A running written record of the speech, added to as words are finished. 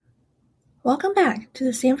Welcome back to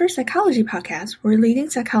the Stanford Psychology Podcast, where leading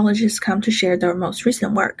psychologists come to share their most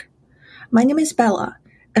recent work. My name is Bella,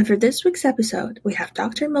 and for this week's episode, we have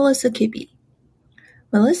Dr. Melissa Kibbe.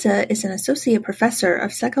 Melissa is an associate professor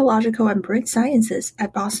of psychological and brain sciences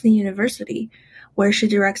at Boston University, where she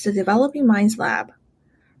directs the Developing Minds Lab.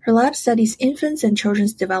 Her lab studies infants and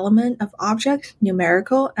children's development of object,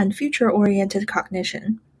 numerical, and future-oriented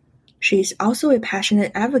cognition. She is also a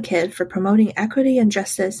passionate advocate for promoting equity and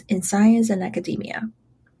justice in science and academia.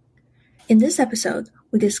 In this episode,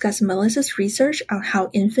 we discuss Melissa's research on how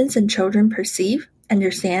infants and children perceive,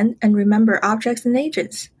 understand, and remember objects and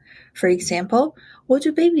agents. For example, what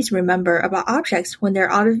do babies remember about objects when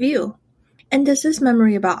they're out of view? And does this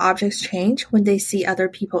memory about objects change when they see other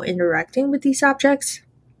people interacting with these objects?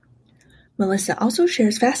 Melissa also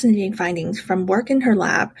shares fascinating findings from work in her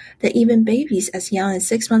lab that even babies as young as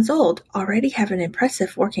 6 months old already have an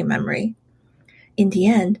impressive working memory. In the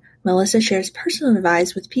end, Melissa shares personal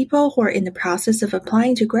advice with people who are in the process of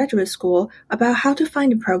applying to graduate school about how to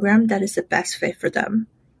find a program that is the best fit for them.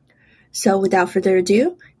 So without further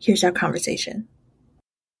ado, here's our conversation.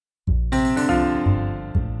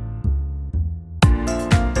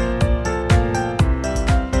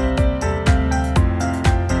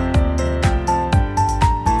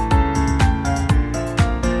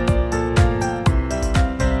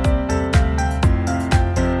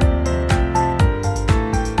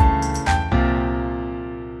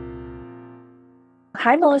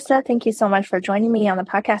 Hi, Melissa. Thank you so much for joining me on the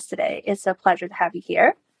podcast today. It's a pleasure to have you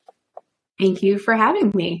here. Thank you for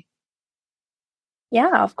having me.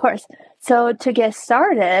 Yeah, of course. So to get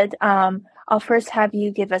started, I'll first have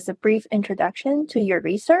you give us a brief introduction to your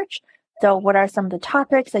research. So what are some of the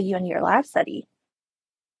topics that you and your lab study?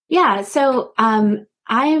 Yeah, so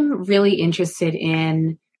I'm really interested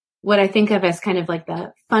in what I think of as kind of like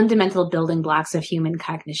the fundamental building blocks of human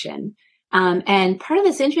cognition. And part of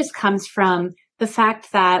this interest comes from the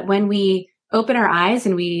fact that when we open our eyes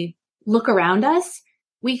and we look around us,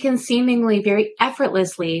 we can seemingly very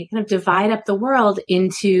effortlessly kind of divide up the world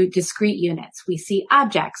into discrete units. We see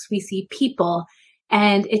objects, we see people,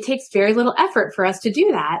 and it takes very little effort for us to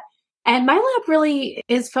do that. And my lab really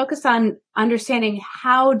is focused on understanding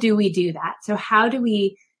how do we do that? So how do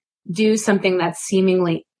we do something that's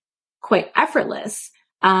seemingly quite effortless,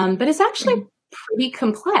 but it's actually pretty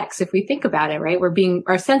complex if we think about it, right?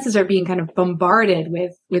 Our senses are being kind of bombarded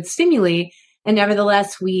with stimuli, and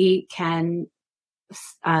nevertheless we can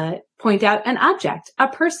point out an object, a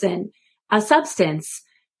person, a substance.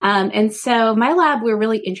 And so my lab, we're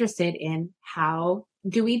really interested in how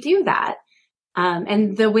do we do that?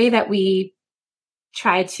 And the way that we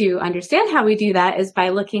try to understand how we do that is by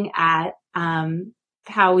looking at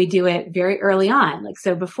how we do it very early on. Like,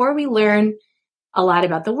 so before we learn a lot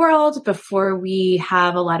about the world, before we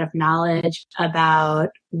have a lot of knowledge about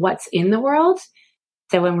what's in the world.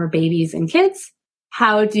 So when we're babies and kids,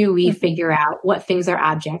 how do we figure out what things are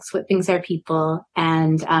objects, what things are people,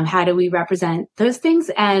 and how do we represent those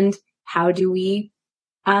things, and how do we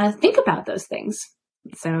think about those things?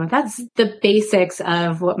 So that's the basics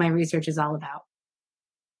of what my research is all about.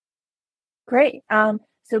 Great.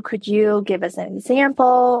 So could you give us an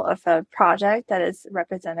example of a project that is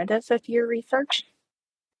representative of your research?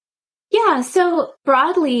 Yeah, so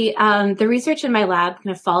broadly, the research in my lab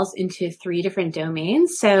kind of falls into 3 different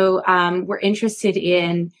domains. So we're interested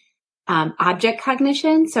in object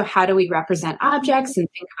cognition. So how do we represent objects and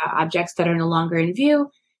think about objects that are no longer in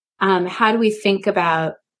view? How do we think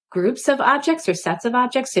about groups of objects or sets of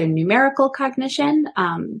objects, so numerical cognition?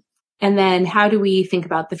 And then how do we think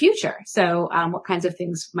about the future? So what kinds of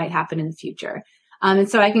things might happen in the future? And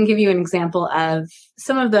so I can give you an example of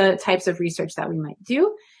some of the types of research that we might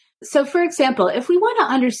do. So for example, if we want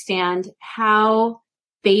to understand how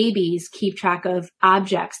babies keep track of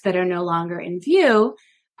objects that are no longer in view,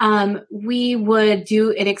 we would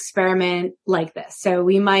do an experiment like this. So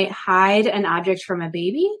we might hide an object from a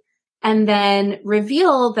baby and then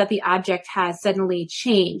reveal that the object has suddenly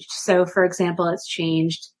changed. So for example, it's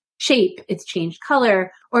changed shape, it's changed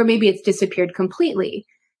color, or maybe it's disappeared completely.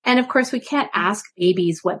 And of course, we can't ask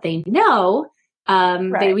babies what they know.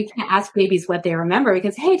 Right. We can't ask babies what they remember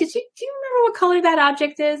because, hey, do you remember what color that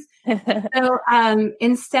object is? So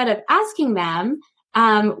instead of asking them,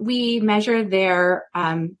 we measure their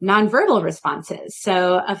nonverbal responses.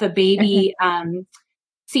 So if a baby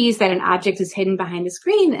sees that an object is hidden behind the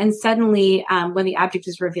screen and suddenly when the object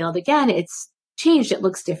is revealed again, it's changed, it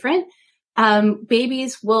looks different.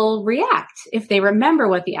 Babies will react if they remember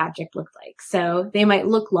what the object looked like. So they might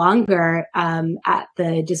look longer at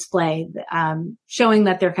the display, showing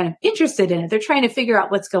that they're kind of interested in it. They're trying to figure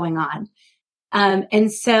out what's going on.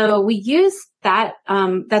 And so we use that.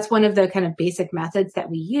 That's one of the kind of basic methods that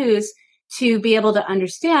we use to be able to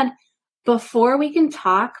understand before we can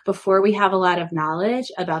talk, before we have a lot of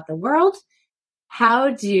knowledge about the world,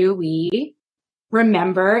 how do we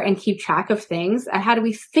remember and keep track of things? And how do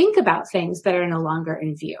we think about things that are no longer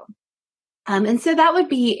in view? And so that would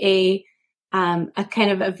be a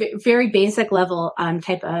kind of a very basic level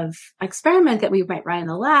type of experiment that we might run in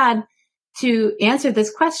the lab to answer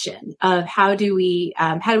this question of how do we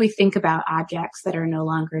think about objects that are no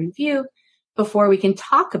longer in view before we can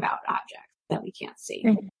talk about objects that we can't see.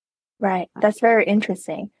 Right. That's very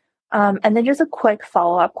interesting. And then just a quick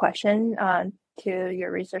follow-up question to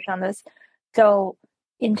your research on this. So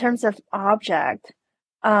in terms of object,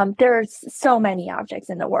 there's so many objects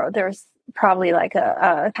in the world. There's probably like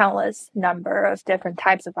a countless number of different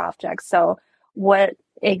types of objects. So what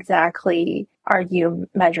exactly are you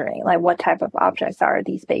measuring? Like what type of objects are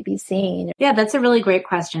these babies seeing? Yeah, that's a really great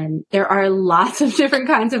question. There are lots of different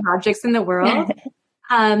kinds of objects in the world.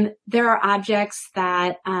 There are objects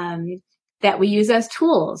that we use as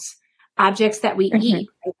tools, objects that we eat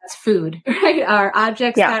as food, right? Are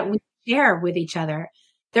objects that we share with each other.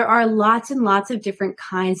 There are lots and lots of different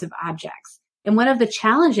kinds of objects. And one of the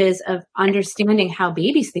challenges of understanding how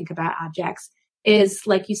babies think about objects is,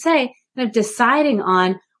 like you say, kind of deciding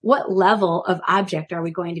on what level of object are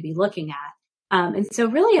we going to be looking at. And so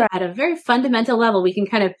really at a very fundamental level, we can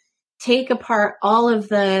kind of take apart all of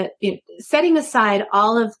the, setting aside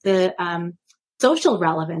all of the social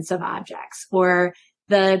relevance of objects or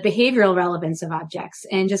the behavioral relevance of objects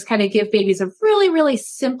and just kind of give babies a really, really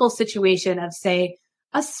simple situation of, say,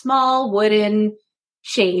 a small wooden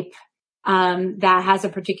shape that has a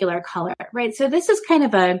particular color, right? So this is kind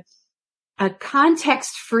of a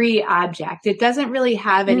context-free object. It doesn't really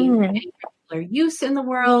have any particular use in the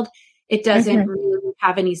world. It doesn't really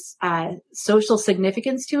have any social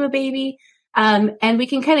significance to a baby. And we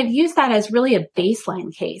can kind of use that as really a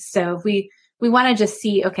baseline case. So if we want to just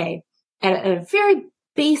see, okay, at a very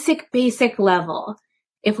basic level,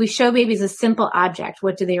 if we show babies a simple object,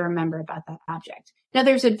 what do they remember about that object? Now,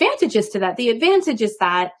 there's advantages to that. The advantage is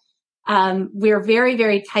that we're very,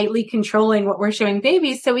 very tightly controlling what we're showing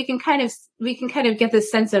babies. So we can kind of get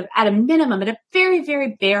this sense of, at a minimum, at a very,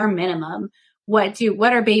 very bare minimum, what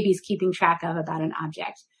are babies keeping track of about an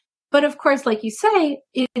object? But of course, like you say,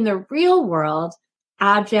 in the real world,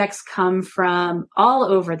 objects come from all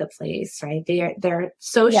over the place, right? They're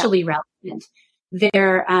socially relevant.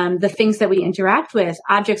 They're the things that we interact with.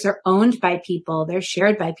 Objects are owned by people. They're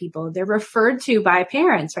shared by people. They're referred to by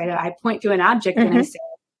parents, right? I point to an object and I say,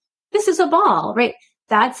 this is a ball, right?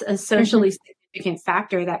 That's a socially significant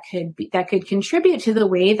factor that could contribute to the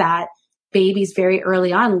way that babies very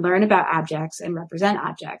early on learn about objects and represent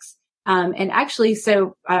objects. And actually,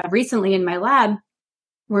 so recently in my lab,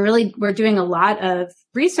 we're doing a lot of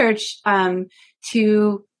research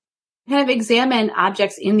to kind of examine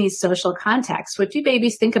objects in these social contexts. What do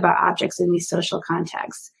babies think about objects in these social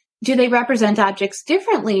contexts? Do they represent objects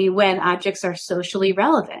differently when objects are socially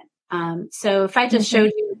relevant? So if I just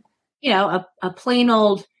showed you, a plain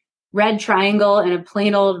old red triangle and a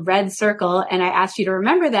plain old red circle, and I asked you to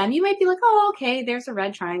remember them, you might be like, oh, okay, there's a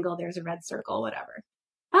red triangle, there's a red circle, whatever.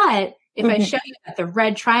 But if I show you that the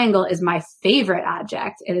red triangle is my favorite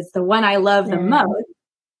object and it's the one I love the most,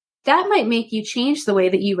 that might make you change the way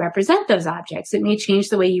that you represent those objects. It may change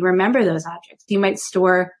the way you remember those objects. You might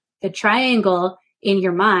store the triangle in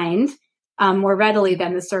your mind more readily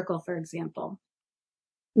than the circle, for example.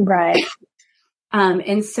 Right.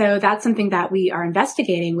 And so that's something that we are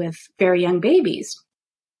investigating with very young babies.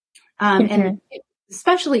 And it's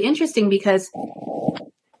especially interesting because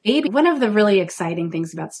one of the really exciting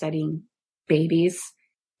things about studying babies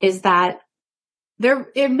is that they're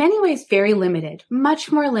in many ways very limited,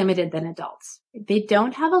 much more limited than adults. They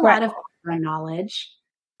don't have a lot of knowledge.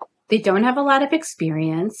 They don't have a lot of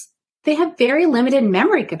experience. They have very limited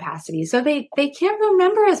memory capacity. So they can't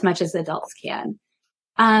remember as much as adults can.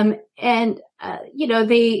 They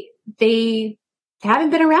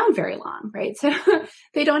haven't been around very long, right? So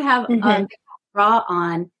they don't have draw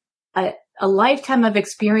on a lifetime of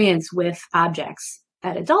experience with objects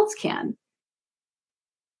that adults can.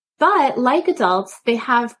 But like adults, they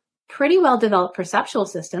have pretty well developed perceptual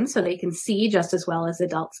systems, so they can see just as well as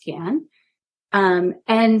adults can. And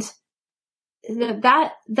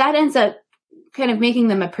that ends up kind of making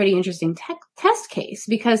them a pretty interesting test case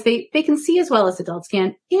because they can see as well as adults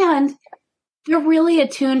can, and they're really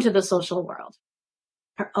attuned to the social world.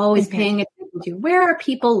 They're always paying attention to where are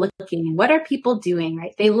people looking, what are people doing,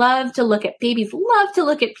 right? Babies love to look at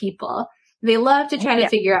people. They love to try to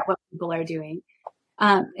figure out what people are doing.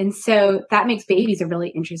 And so that makes babies a really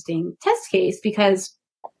interesting test case because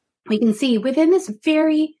we can see within this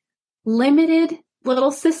very limited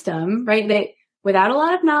little system, right, that without a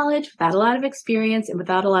lot of knowledge, without a lot of experience, and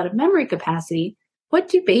without a lot of memory capacity, what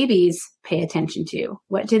do babies pay attention to?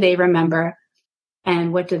 What do they remember?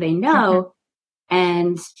 And what do they know?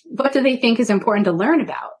 And what do they think is important to learn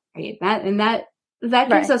about? Right. That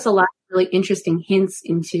gives us a lot of really interesting hints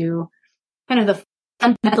into kind of the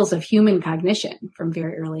fundamentals of human cognition from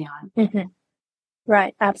very early on.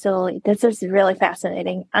 Right. Absolutely. This is really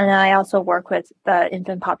fascinating. And I also work with the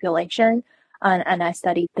infant population and I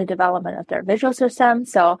study the development of their visual system.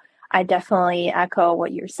 So I definitely echo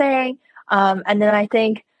what you're saying. And then I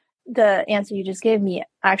think the answer you just gave me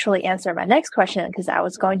actually answered my next question, because I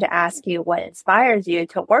was going to ask you what inspires you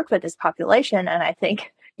to work with this population. And I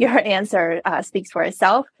think your answer speaks for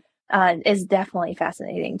itself. It's definitely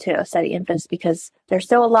fascinating to study infants because there's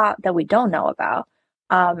still a lot that we don't know about.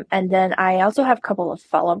 And then I also have a couple of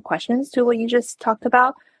follow-up questions to what you just talked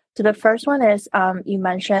about. So the first one is, you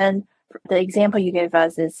mentioned the example you gave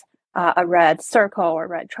us is a red circle or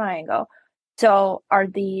red triangle. So are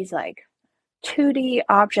these like 2D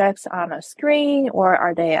objects on a screen, or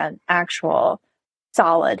are they an actual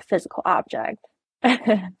solid physical object?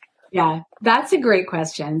 Yeah, that's a great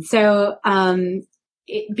question. So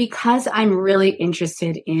because I'm really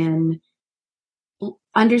interested in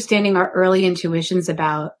understanding our early intuitions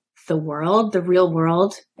about the world, the real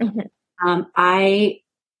world, I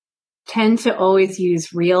tend to always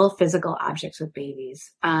use real physical objects with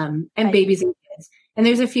babies and babies and kids. And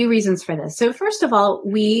there's a few reasons for this. So first of all,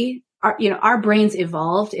 our brains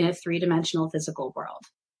evolved in a 3-dimensional physical world.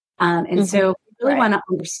 And so we really want to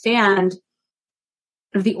understand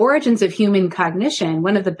the origins of human cognition.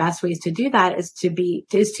 One of the best ways to do that is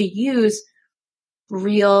to use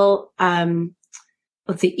real,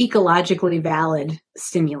 let's say, ecologically valid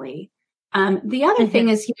stimuli. The other thing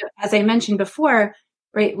is, as I mentioned before,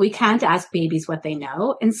 right, we can't ask babies what they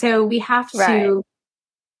know. And so we have to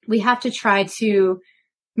try to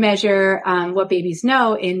measure what babies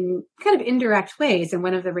know in kind of indirect ways. And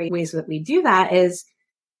one of the ways that we do that is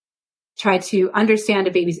try to understand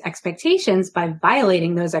a baby's expectations by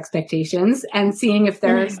violating those expectations and seeing if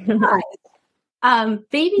they're surprised.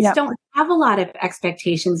 Babies don't have a lot of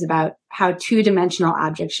expectations about how 2-dimensional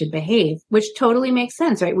objects should behave, which totally makes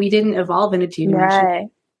sense, right? We didn't evolve in a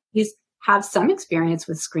 2-dimensional. Babies have some experience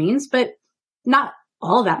with screens, but not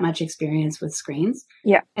all that much experience with screens.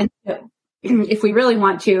 Yeah. And so if we really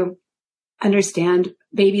want to understand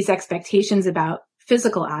babies' expectations about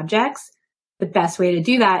physical objects, the best way to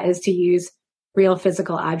do that is to use real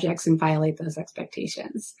physical objects and violate those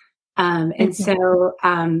expectations. So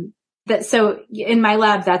in my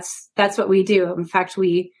lab, that's what we do. In fact,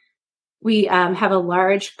 we have a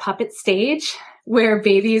large puppet stage where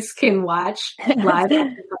babies can watch live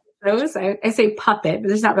shows. I say puppet, but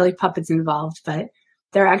there's not really puppets involved, but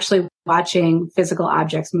they're actually watching physical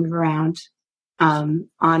objects move around on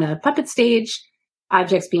a puppet stage,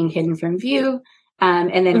 objects being hidden from view.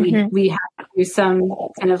 And then we have to do some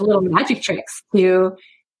kind of little magic tricks to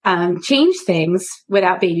change things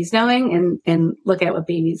without babies knowing and look at what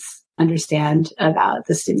babies understand about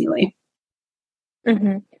the stimuli.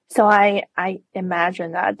 So I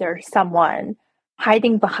imagine that there's someone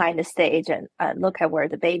hiding behind the stage and look at where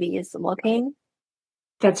the baby is looking.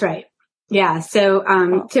 That's right. Yeah.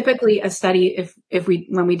 So typically a study,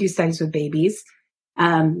 when we do studies with babies,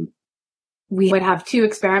 we would have 2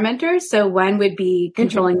 experimenters. So one would be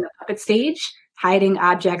controlling the puppet stage, hiding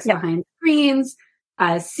objects behind screens,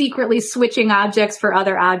 secretly switching objects for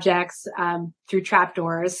other objects through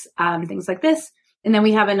trapdoors, things like this. And then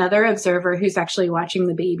we have another observer who's actually watching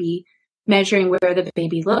the baby, measuring where the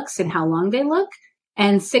baby looks and how long they look,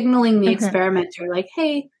 and signaling the experimenter like,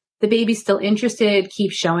 hey, the baby's still interested,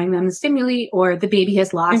 keep showing them the stimuli, or the baby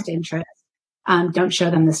has lost interest, don't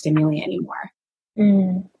show them the stimuli anymore.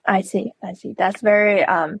 I see. That's very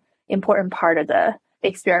important part of the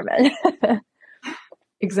experiment.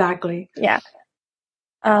 Exactly. Yeah.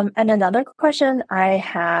 And another question I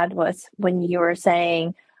had was when you were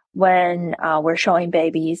saying when we're showing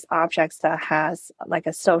babies objects that has like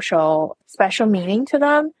a social special meaning to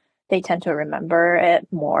them, they tend to remember it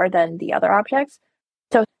more than the other objects.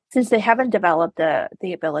 So since they haven't developed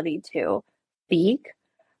the ability to speak,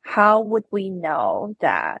 how would we know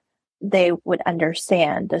that they would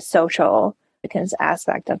understand the social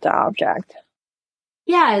aspect of the object?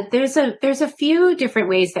 Yeah, there's a few different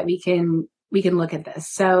ways that we can look at this.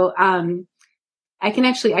 So I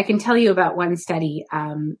can tell you about one study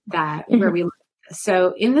that where we looked at this.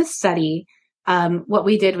 So in this study, what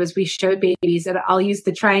we did was we showed babies, and I'll use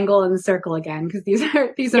the triangle and the circle again, because these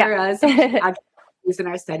are some objects used in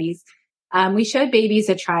our studies. We showed babies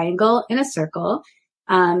a triangle and a circle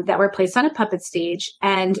that were placed on a puppet stage.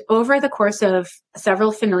 And over the course of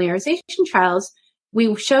several familiarization trials,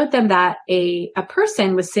 we showed them that a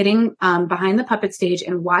person was sitting behind the puppet stage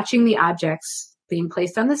and watching the objects being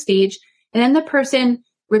placed on the stage. And then the person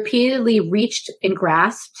repeatedly reached and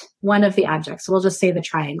grasped one of the objects. So we'll just say the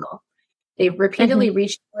triangle. They repeatedly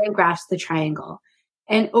reached and grasped the triangle.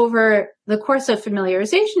 And over the course of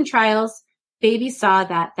familiarization trials, babies saw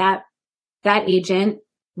that agent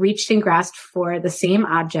reached and grasped for the same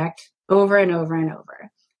object over and over and over.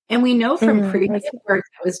 And we know from previous work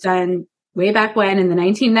that was done way back when in the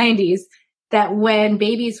 1990s that when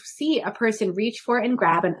babies see a person reach for and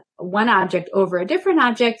grab one object over a different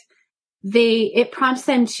object, it prompts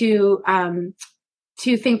them to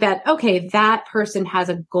think that, okay, that person has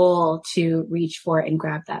a goal to reach for and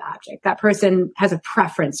grab that object. That person has a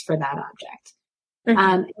preference for that object.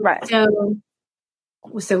 Right.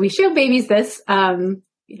 So we show babies this, a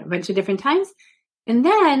bunch of different times. And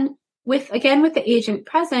then with the agent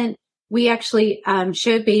present, we actually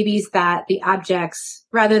showed babies that the objects,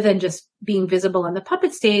 rather than just being visible on the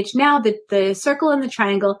puppet stage, now the circle and the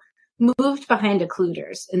triangle moved behind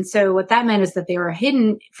occluders. And so what that meant is that they were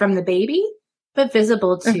hidden from the baby, but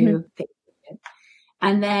visible to the agent.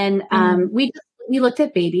 And then we looked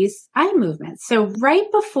at babies' eye movements. So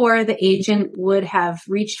right before the agent would have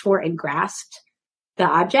reached for and grasped the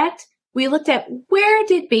object, we looked at where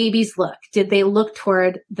did babies look? Did they look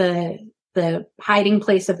toward the hiding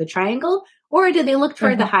place of the triangle, or did they look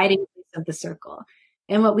toward the hiding place of the circle?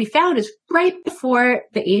 And what we found is right before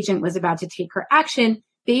the agent was about to take her action,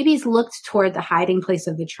 babies looked toward the hiding place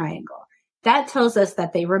of the triangle. That tells us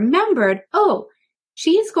that they remembered, oh,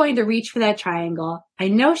 she's going to reach for that triangle. I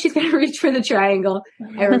know she's going to reach for the triangle.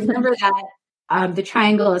 I remember that the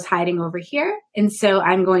triangle is hiding over here. And so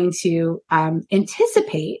I'm going to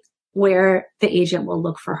anticipate where the agent will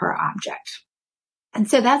look for her object. And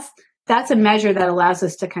so that's a measure that allows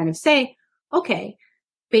us to kind of say, okay,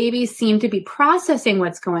 babies seem to be processing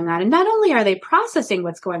what's going on. And not only are they processing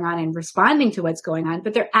what's going on and responding to what's going on,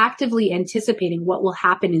 but they're actively anticipating what will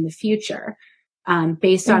happen in the future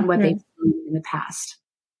based on what they've seen in the past.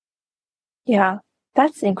 Yeah,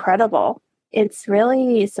 that's incredible. It's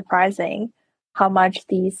really surprising how much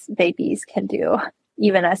these babies can do,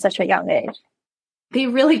 even at such a young age. They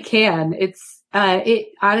really can. It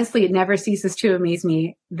honestly, it never ceases to amaze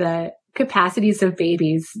me, the capacities of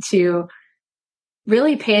babies to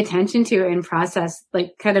really pay attention to and process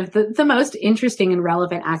like kind of the most interesting and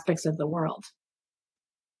relevant aspects of the world.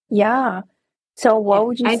 Yeah. So what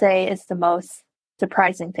would you say is the most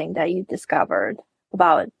surprising thing that you discovered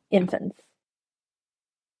about infants?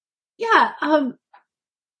 Yeah.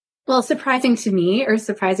 Well, surprising to me or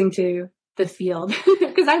surprising to the field?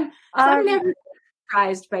 Because I'm never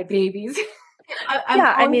surprised by babies.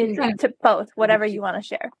 I mean, to both, whatever you want to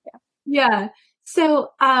share. Yeah.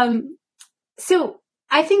 So I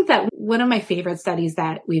think that one of my favorite studies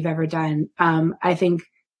that we've ever done, I think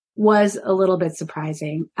was a little bit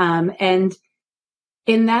surprising. And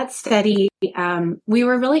in that study, we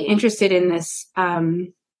were really interested in this,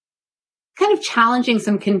 kind of challenging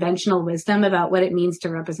some conventional wisdom about what it means to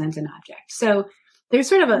represent an object. So there's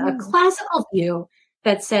sort of a classical view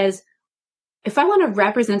that says, if I want to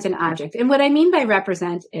represent an object, and what I mean by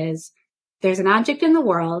represent is there's an object in the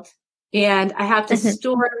world and I have to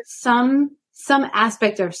store some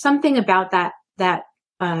aspect or something about that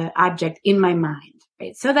object in my mind,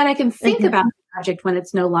 right? So that I can think about the object when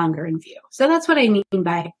it's no longer in view. So that's what I mean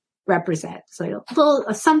by represent. So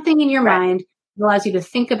something in your mind allows you to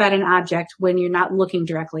think about an object when you're not looking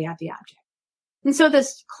directly at the object. And so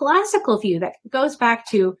this classical view that goes back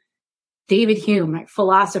to David Hume, like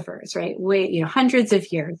philosophers, right? Hundreds of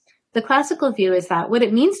years. The classical view is that what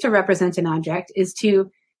it means to represent an object is to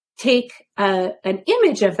take an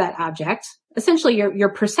image of that object, essentially your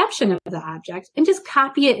perception of the object, and just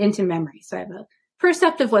copy it into memory. So I have a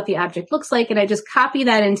percept of what the object looks like, and I just copy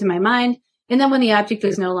that into my mind. And then when the object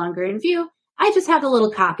is no longer in view, I just have a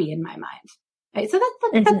little copy in my mind. Right? So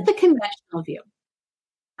that's the conventional view.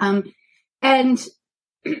 And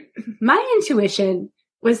my intuition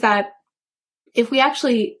was that if we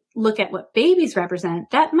actually look at what babies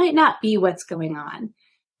represent, that might not be what's going on.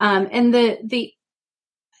 And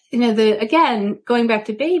again, going back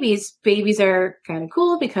to babies are kind of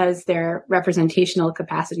cool because their representational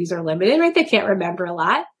capacities are limited, right? They can't remember a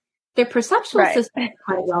lot. Their perceptual system is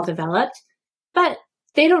quite well developed, but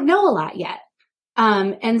they don't know a lot yet.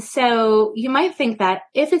 And so you might think that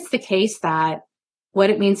if it's the case that what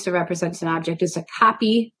it means to represent an object is to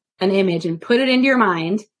copy an image and put it into your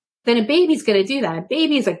mind, then a baby's going to do that. A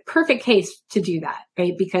baby is a perfect case to do that,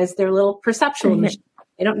 right? Because they're little perceptual machines.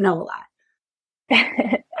 They don't know a lot.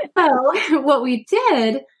 So what we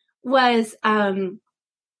did was to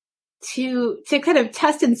kind of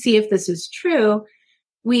test and see if this is true,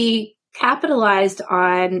 we capitalized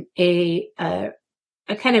on a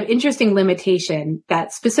kind of interesting limitation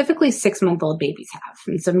that specifically 6-month-old babies have.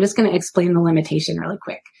 And so I'm just going to explain the limitation really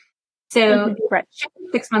quick. So right.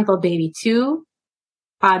 6-month-old baby, two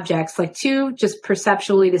objects, like two just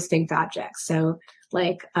perceptually distinct objects. So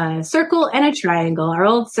like a circle and a triangle, our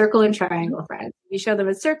old circle and triangle friends. You show them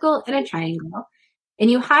a circle and a triangle,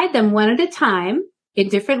 and you hide them one at a time in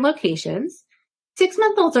different locations.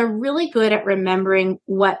 6-month-olds are really good at remembering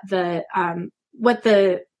what the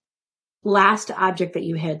last object that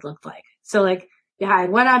you hid looked like. So like you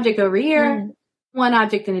hide one object over here, one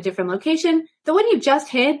object in a different location. The one you just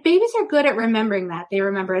hid, babies are good at remembering that. They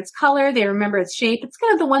remember its color, they remember its shape. It's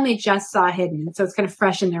kind of the one they just saw hidden. So it's kind of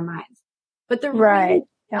fresh in their minds. But they're really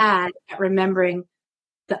bad at remembering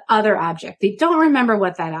the other object. They don't remember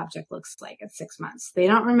what that object looks like at 6 months. They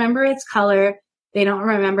don't remember its color. They don't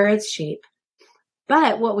remember its shape.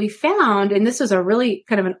 But what we found, and this was a really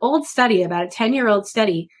kind of an old study, about a 10-year-old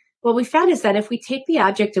study, what we found is that if we take the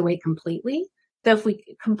object away completely, so if we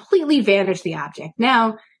completely vanish the object,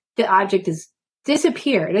 now the object is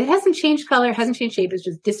disappeared. It hasn't changed color, hasn't changed shape, it's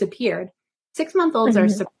just disappeared. 6-month-olds are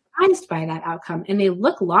surprised by that outcome, and they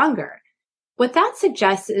look longer. What that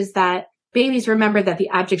suggests is that babies remember that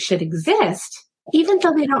the object should exist, even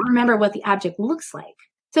though they don't remember what the object looks like.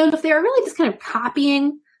 So if they're really just kind of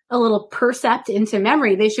copying a little percept into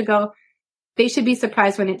memory, they should be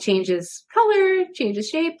surprised when it changes color, changes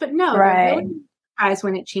shape, but no, they're really surprised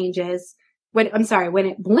when it changes, when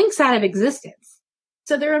it blinks out of existence.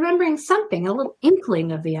 So they're remembering something, a little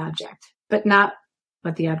inkling of the object, but not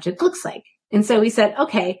what the object looks like. And so we said,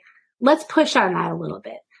 okay, let's push on that a little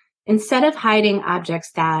bit. Instead of hiding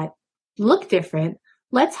objects that look different,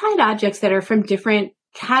 let's hide objects that are from different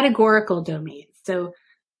categorical domains. So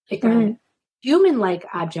like a human-like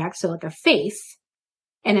object, so like a face,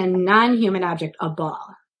 and a non-human object, a ball.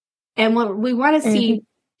 And what we want to see,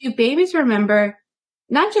 do babies remember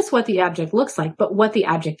not just what the object looks like, but what the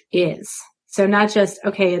object is? So not just,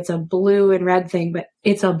 okay, it's a blue and red thing, but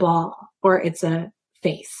it's a ball or it's a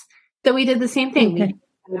face. So we did the same thing. We had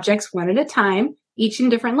objects one at a time, each in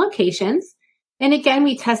different locations. And again,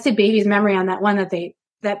 we tested babies' memory on that one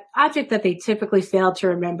that object that they typically fail to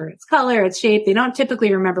remember its color, its shape. They don't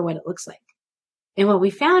typically remember what it looks like. And what we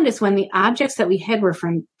found is when the objects that we hid were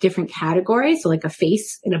from different categories, so like a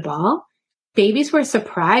face and a ball, babies were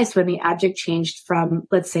surprised when the object changed from,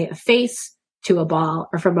 let's say, a face to a ball,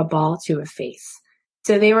 or from a ball to a face.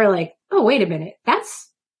 So they were like, oh, wait a minute, that's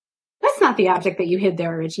not the object that you hid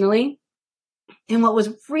there originally. And what was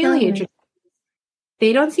really interesting,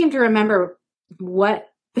 they don't seem to remember what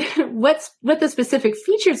the specific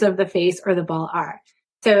features of the face or the ball are.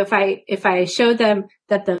 So if I showed them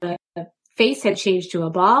that the face had changed to a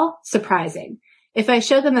ball, surprising. If I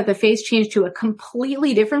showed them that the face changed to a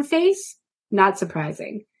completely different face, not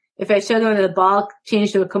surprising. If I showed them that the ball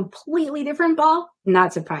changed to a completely different ball,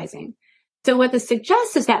 not surprising. So what this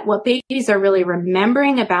suggests is that what babies are really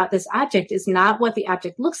remembering about this object is not what the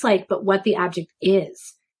object looks like, but what the object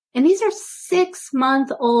is. And these are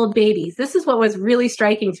 6-month-old babies. This is what was really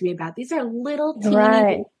striking to me about. These are little teeny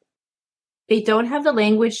babies. They don't have the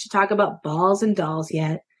language to talk about balls and dolls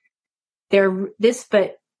yet.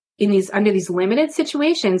 But under these limited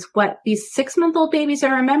situations, what these 6-month-old babies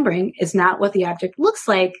are remembering is not what the object looks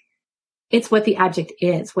like. It's what the object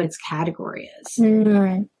is, what its category is.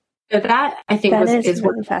 So that, I think, is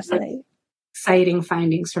really fascinating. Exciting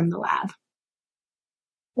findings from the lab.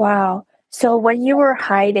 Wow. So when you were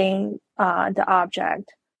hiding the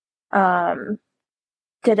object,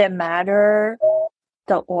 did it matter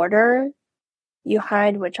the order you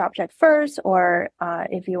hide which object first, or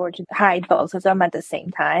if you were to hide both of them at the same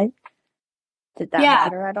time? Did that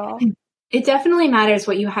matter at all? It definitely matters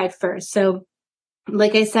what you hide first. So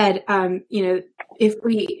like I said, if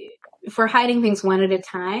we're hiding things one at a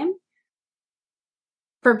time,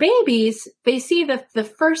 for babies, they see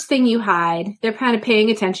the first thing you hide. They're kind of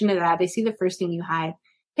paying attention to that. They see the first thing you hide.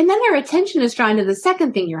 And then their attention is drawn to the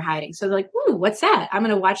second thing you're hiding. So they're like, ooh, what's that? I'm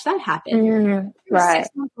going to watch that happen. Right. A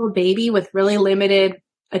 6-month-old baby with really limited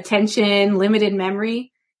attention, limited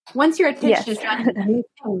memory. Once your attention is drawn to the thing,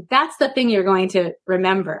 that's the thing you're going to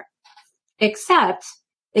remember. Except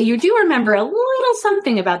that you do remember a little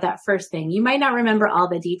something about that first thing. You might not remember all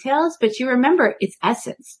the details, but you remember its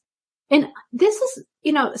essence. And this is,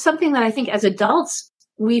 something that I think as adults,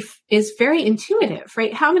 is very intuitive,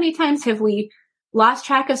 right? How many times have we lost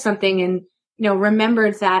track of something and,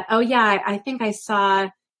 remembered that, oh yeah, I think I saw,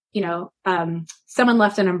 someone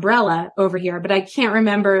left an umbrella over here, but I can't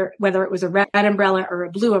remember whether it was a red umbrella or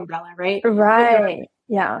a blue umbrella, right? Right.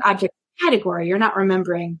 Yeah. Object category. You're not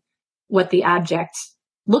remembering what the object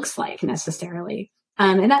looks like necessarily.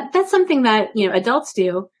 And that's something that, adults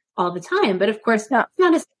do all the time. But of course, it's not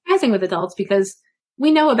as surprising with adults because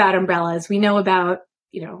we know about umbrellas. We know about,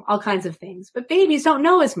 all kinds of things, but babies don't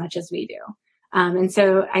know as much as we do. And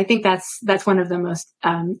so I think that's one of the most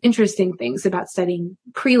interesting things about studying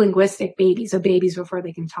pre-linguistic babies, so babies before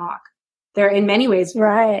they can talk. They're in many ways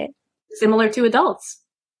similar to adults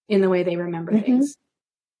in the way they remember things.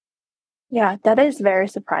 Yeah, that is very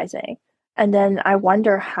surprising. And then I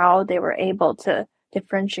wonder how they were able to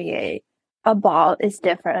differentiate a ball is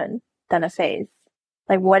different than a face.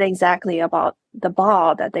 Like what exactly about the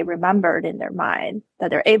ball that they remembered in their mind that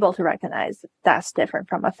they're able to recognize that's different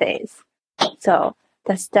from a face. So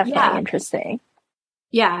that's definitely interesting.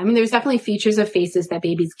 Yeah, I mean, there's definitely features of faces that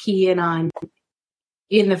babies key in on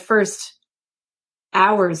in the first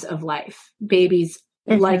hours of life. Babies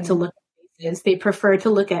like to look at faces. They prefer to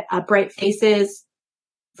look at upright faces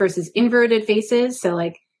versus inverted faces. So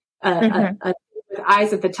like with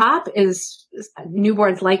eyes at the top is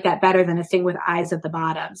newborns like that better than a thing with eyes at the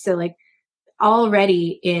bottom. So like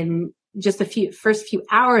already in just the first few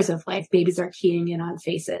hours of life, babies are keying in on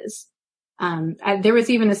faces. There was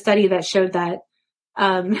even a study that showed that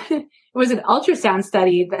it was an ultrasound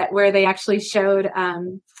study where they actually showed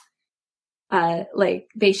like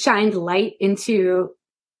they shined light into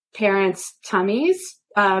parents' tummies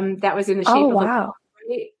that was in the shape of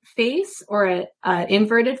a face or an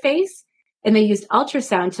inverted face, and they used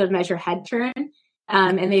ultrasound to measure head turn,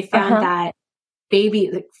 and they found that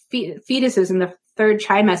fetuses in the third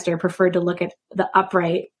trimester preferred to look at the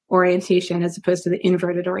upright orientation as opposed to the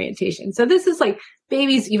inverted orientation. So this is like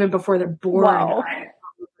babies even before they're born,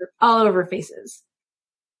 all over faces.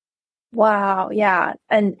 Wow. Yeah.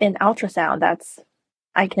 And in ultrasound,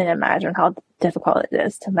 I can imagine how difficult it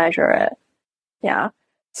is to measure it. Yeah.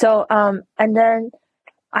 So, and then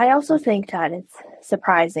I also think that it's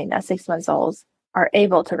surprising that 6-month-olds are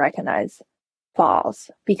able to recognize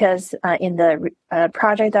falls because in the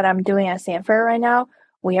project that I'm doing at Stanford right now,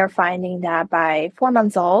 we are finding that by 4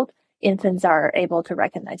 months old, infants are able to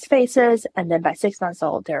recognize faces. And then by 6 months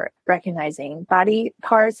old, they're recognizing body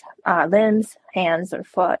parts, limbs, hands, or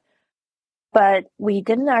foot. But we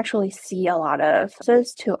didn't actually see a lot of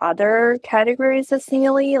access to other categories of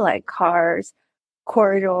stimuli like cars,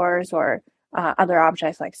 corridors, or other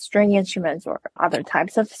objects like string instruments or other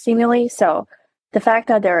types of stimuli. So the fact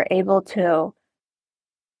that they're able to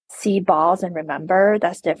see balls and remember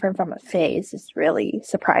that's different from a face is really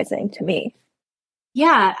surprising to me.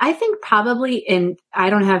 Yeah, I think probably, and I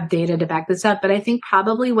don't have data to back this up, but I think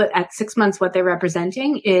probably at 6 months, what they're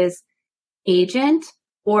representing is agent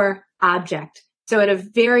or object. So at a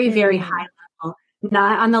very, very high level,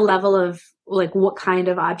 not on the level of like what kind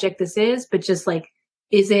of object this is, but just like,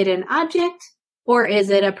 is it an object or is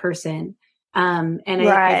it a person? I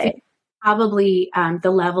think probably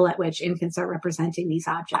the level at which infants are representing these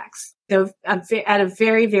objects. So at a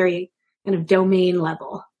very, very kind of domain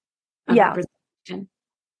level of representation.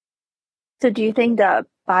 So do you think the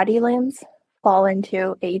body limbs fall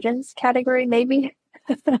into agents category maybe?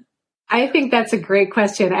 I think that's a great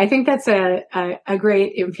question. I think that's a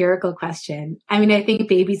great empirical question. I mean, I think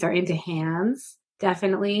babies are into hands,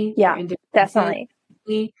 definitely. Yeah, definitely.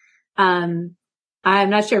 I'm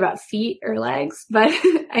not sure about feet or legs, but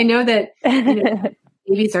I know that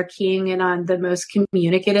babies are keying in on the most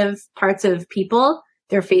communicative parts of people,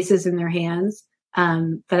 their faces and their hands.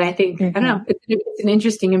 But I think, I don't know, it's an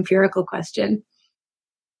interesting empirical question.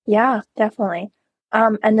 Yeah, definitely.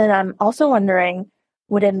 And then I'm also wondering,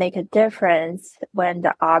 would it make a difference when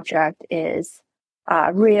the object is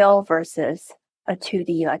real versus a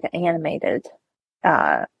 2D, like an animated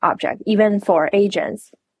object? Even for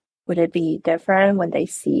agents, would it be different when they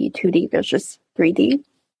see 2D versus 3D?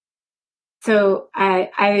 So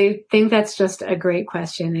I think that's just a great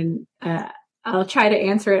question. And I'll try to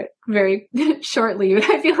answer it very shortly.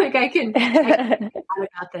 I feel like I can talk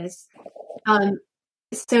about this.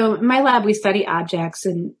 So in my lab, we study objects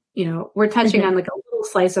and, we're touching on like a little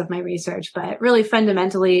slice of my research, but really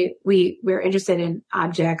fundamentally, we're interested in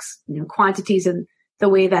objects, quantities and the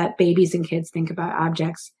way that babies and kids think about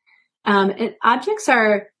objects. And objects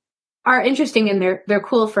are interesting and they're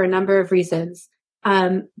cool for a number of reasons.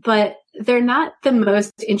 But they're not the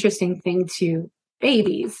most interesting thing to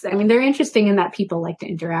babies, I mean, they're interesting in that people like to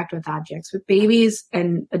interact with objects, but babies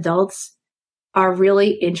and adults are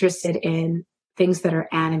really interested in things that are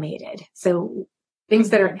animated. So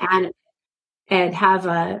things that are animated and have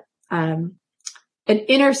an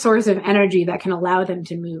inner source of energy that can allow them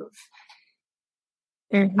to move.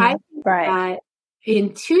 I think that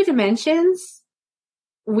in 2 dimensions,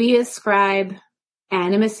 we ascribe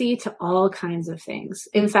animacy to all kinds of things.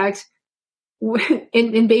 In fact,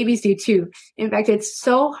 and babies do too. In fact, it's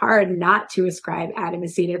so hard not to ascribe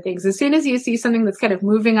animacy to things. As soon as you see something that's kind of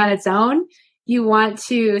moving on its own, you want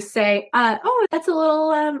to say, "Oh, that's a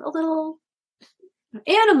little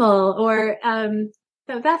animal," or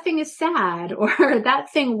 "That thing is sad," or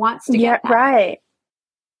 "That thing wants to get that." Right.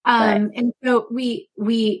 And so we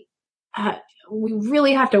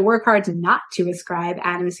really have to work hard not to ascribe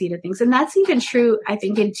animacy to things, and that's even true, I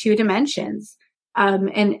think, in 2 dimensions.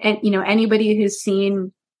 And anybody who's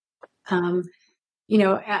seen, videos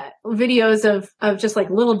of just like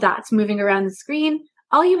little dots moving around the screen,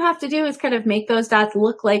 all you have to do is kind of make those dots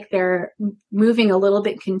look like they're moving a little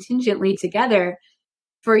bit contingently together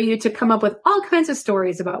for you to come up with all kinds of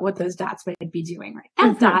stories about what those dots might be doing. Right?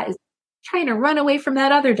 That dot is trying to run away from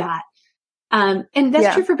that other dot. And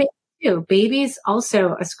that's true for babies too. Babies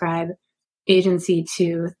also ascribe agency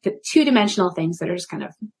to the 2-dimensional things that are just kind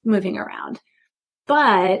of moving around.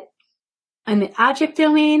 But in the object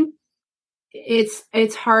domain,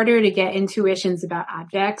 it's harder to get intuitions about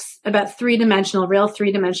objects, about real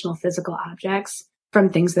 3-dimensional physical objects from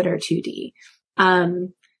things that are 2D.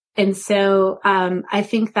 And so I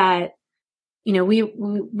think that,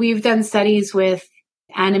 we've done studies with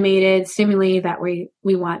animated stimuli that we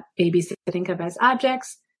want babies to think of as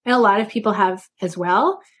objects. And a lot of people have as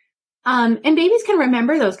well. And babies can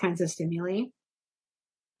remember those kinds of stimuli.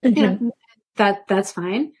 That's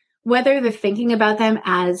fine. Whether they're thinking about them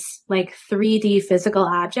as like 3D physical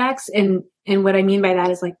objects, and what I mean by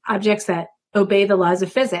that is like objects that obey the laws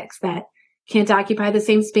of physics, that can't occupy the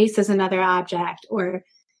same space as another object, or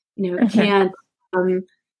can't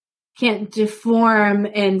deform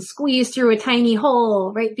and squeeze through a tiny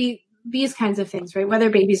hole, right? These kinds of things, right?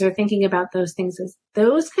 Whether babies are thinking about those things as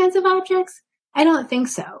those kinds of objects, I don't think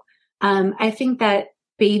so. I think that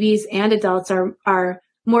babies and adults are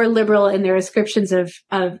more liberal in their ascriptions of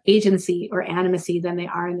agency or animacy than they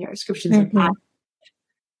are in their ascriptions of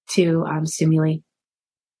to stimuli.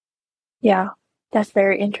 Yeah, that's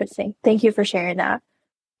very interesting. Thank you for sharing that.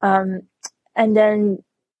 And then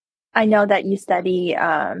I know that you study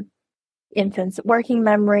infants' working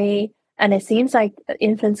memory, and it seems like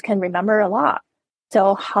infants can remember a lot.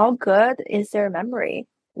 So how good is their memory?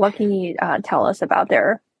 What can you tell us about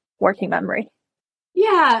their working memory?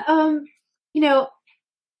 Yeah,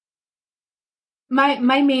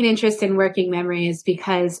 my main interest in working memory is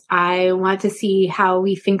because I want to see how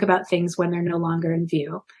we think about things when they're no longer in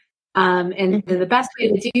view. And the best way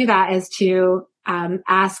to do that is to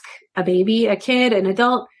ask a baby, a kid, an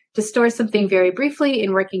adult to store something very briefly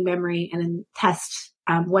in working memory and then test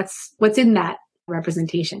what's in that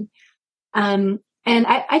representation. And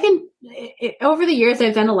I can, over the years,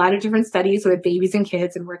 I've done a lot of different studies with babies and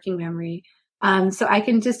kids and working memory. So I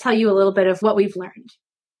can just tell you a little bit of what we've learned.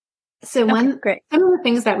 So some of the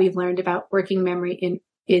things that we've learned about working memory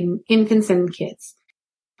in infants and kids.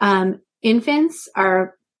 Infants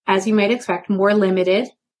are, as you might expect, more limited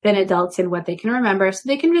than adults in what they can remember. So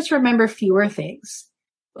they can just remember fewer things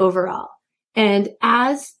overall. And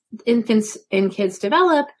as infants and kids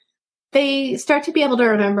develop, they start to be able to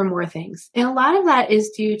remember more things. And a lot of that is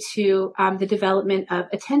due to the development of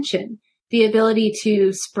attention, the ability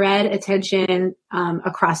to spread attention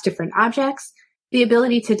across different objects, the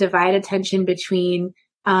ability to divide attention between,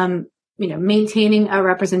 maintaining a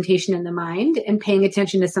representation in the mind and paying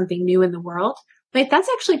attention to something new in the world. Like that's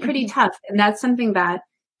actually pretty tough. And that's something that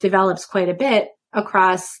develops quite a bit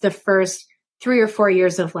across the first 3 or 4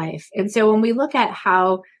 years of life. And so when we look at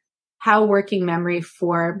how working memory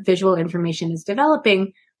for visual information is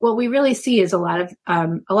developing, what we really see is a lot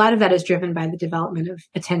of that is driven by the development of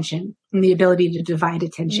attention and the ability to divide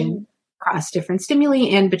attention across different stimuli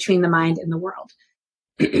and between the mind and the world.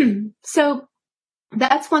 So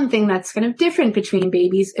that's one thing that's kind of different between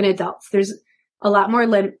babies and adults. There's a lot more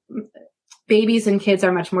babies and kids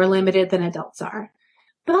are much more limited than adults are.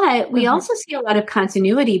 But we also see a lot of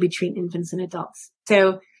continuity between infants and adults.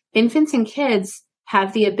 So infants and kids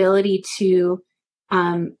have the ability to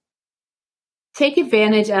take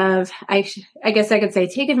advantage of, I guess I could say,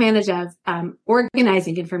 take advantage of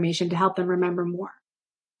organizing information to help them remember more.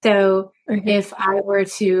 So if I were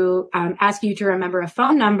to ask you to remember a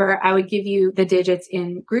phone number, I would give you the digits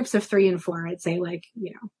in groups of 3 and 4. I'd say 3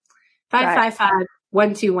 555,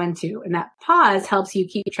 1212. And that pause helps you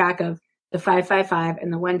keep track of the 555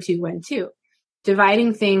 and the 1212.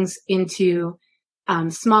 Dividing things into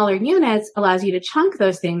smaller units allows you to chunk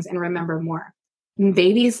those things and remember more. And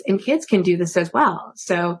babies and kids can do this as well.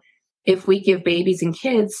 So if we give babies and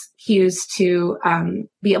kids cues to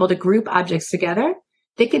be able to group objects together,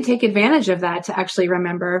 they can take advantage of that to actually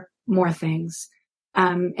remember more things.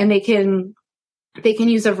 And they can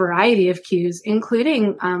use a variety of cues,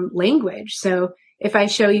 including language. So if I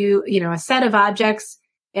show you, a set of objects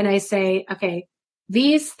and I say, okay,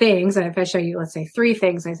 these things, and if I show you, let's say 3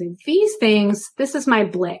 things, I say, these things, this is my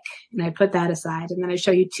Blick, and I put that aside. And then I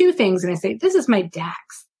show you 2 things and I say, this is my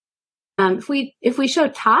Dax. If we show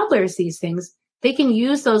toddlers these things, they can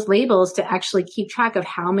use those labels to actually keep track of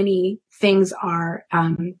how many things are,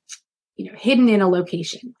 hidden in a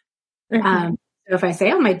location. So if I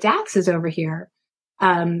say, oh, my Dax is over here,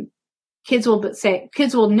 kids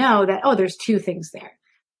will know that, oh, there's 2 things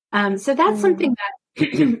there. So that's something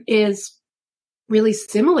that is really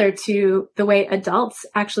similar to the way adults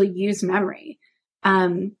actually use memory.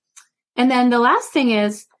 And then the last thing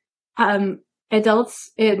is,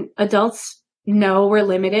 adults know we're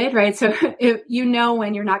limited, right? So if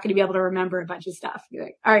when you're not going to be able to remember a bunch of stuff, you're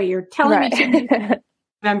like, all right, you're telling me to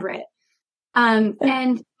remember it.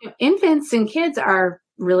 And infants and kids are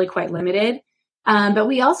really quite limited. But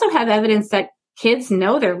we also have evidence that kids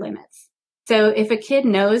know their limits. So if a kid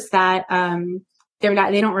knows that,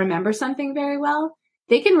 they don't remember something very well,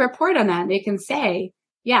 they can report on that. They can say,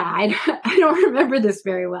 yeah, I don't remember this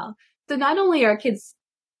very well. So not only are kids,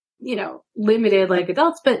 limited like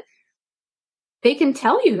adults, but they can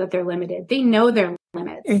tell you that they're limited. They know their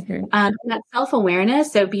limits. And that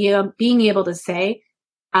self-awareness, so being able to say,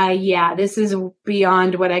 this is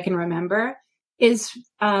beyond what I can remember,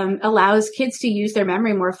 allows kids to use their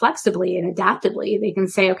memory more flexibly and adaptively. They can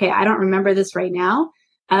say, okay, I don't remember this right now.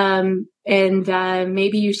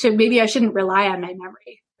 Maybe I shouldn't rely on my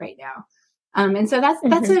memory right now. And so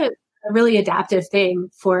that's a really adaptive thing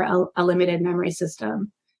for a limited memory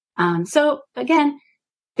system. So again,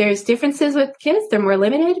 there's differences with kids. They're more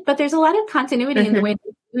limited, but there's a lot of continuity in the way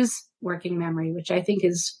they use working memory, which I think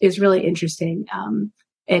is really interesting.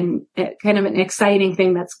 And kind of an exciting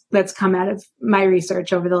thing that's come out of my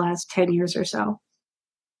research over the last 10 years or so.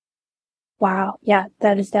 Wow. Yeah,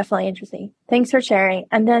 that is definitely interesting. Thanks for sharing.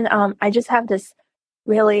 And then I just have this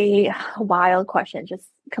really wild question, just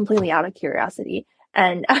completely out of curiosity.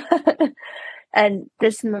 And and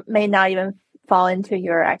this may not even fall into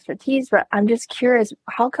your expertise, but I'm just curious,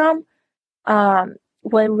 how come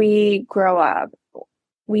when we grow up,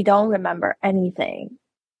 we don't remember anything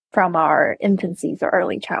from our infancies or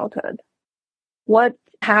early childhood? What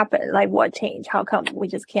happened? Like, what changed? How come we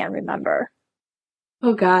just can't remember?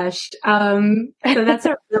 Oh gosh. So that's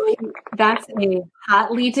a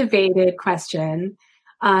hotly debated question.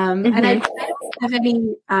 And I don't have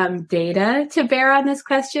any data to bear on this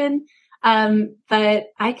question. But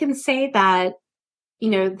I can say that,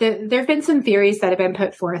 there have been some theories that have been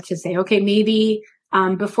put forth to say, okay, maybe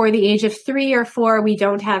before the age of 3 or 4, we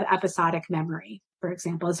don't have episodic memory, for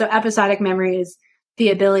example. So episodic memory is the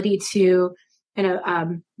ability to,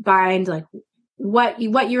 bind like what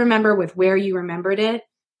you remember with where you remembered it.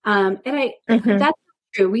 That's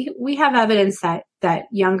true. We have evidence that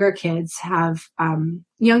younger kids have,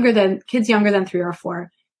 younger than 3 or 4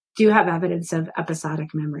 do have evidence of episodic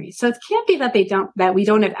memory. So it can't be that we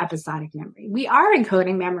don't have episodic memory. We are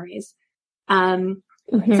encoding memories. Some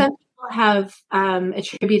people have,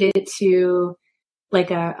 attributed it to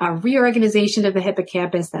like a reorganization of the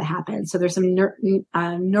hippocampus that happens. So there's some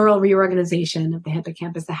neural reorganization of the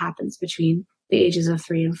hippocampus that happens between the ages of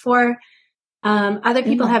 3 and 4. Other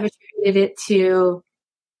people have attributed it to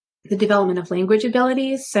the development of language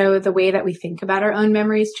abilities. So the way that we think about our own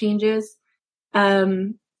memories changes.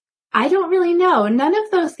 I don't really know. None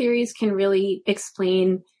of those theories can really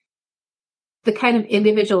explain the kind of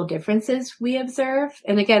individual differences we observe.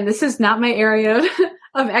 And again, this is not my area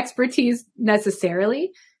of expertise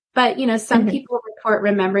necessarily, but some people report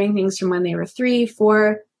remembering things from when they were 3,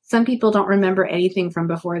 4. Some people don't remember anything from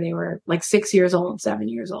before they were like 6 years old, 7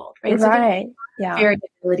 years old, right? Right. So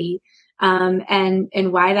variability.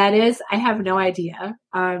 And why that is, I have no idea.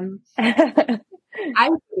 I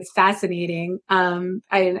think it's fascinating. I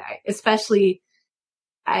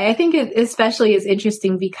think it especially is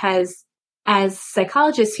interesting because as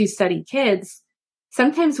psychologists who study kids,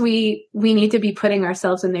 sometimes we need to be putting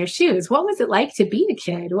ourselves in their shoes. What was it like to be a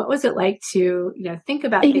kid? What was it like to, think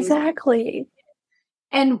about things? Exactly.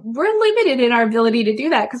 And we're limited in our ability to do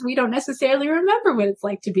that because we don't necessarily remember what it's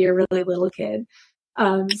like to be a really little kid.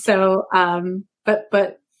 But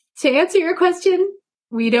to answer your question,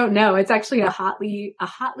 we don't know. It's actually a hotly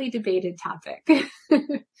debated topic.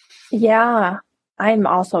 Yeah, I'm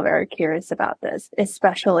also very curious about this,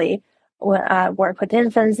 especially when I work with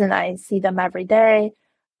infants and I see them every day.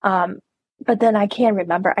 But then I can't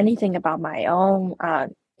remember anything about my own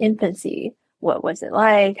infancy. What was it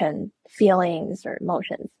like, and feelings or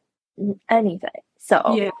emotions, anything.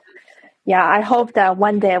 So, yeah, I hope that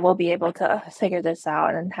one day we'll be able to figure this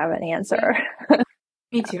out and have an answer.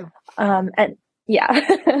 Me too. And yeah.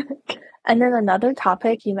 And then another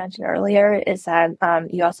topic you mentioned earlier is that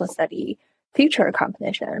you also study future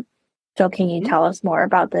cognition. So can you tell us more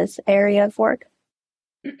about this area of work?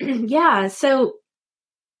 Yeah. So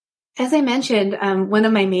as I mentioned, one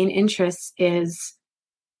of my main interests is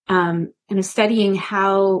studying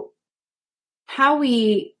how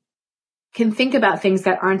we can think about things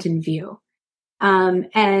that aren't in view.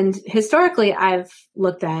 And historically, I've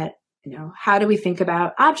looked at, how do we think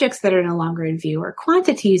about objects that are no longer in view, or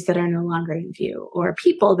quantities that are no longer in view, or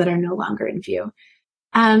people that are no longer in view.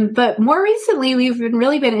 But more recently, we've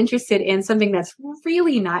really been interested in something that's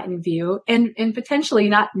really not in view and potentially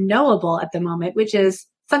not knowable at the moment, which is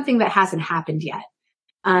something that hasn't happened yet.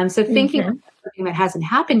 So thinking about something that hasn't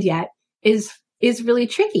happened yet is really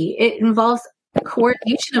tricky. It involves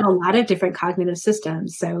coordination of a lot of different cognitive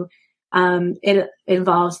systems. So it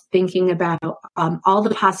involves thinking about all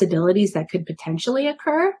the possibilities that could potentially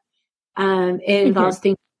occur. It involves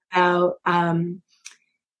thinking about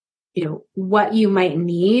what you might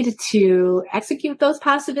need to execute those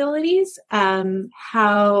possibilities,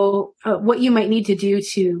 what you might need to do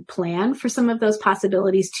to plan for some of those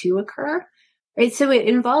possibilities to occur. Right. So it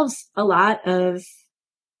involves a lot of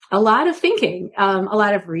thinking, a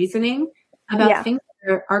lot of reasoning about things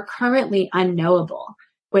that are currently unknowable,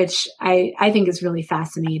 which I think is really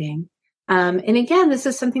fascinating. And again, this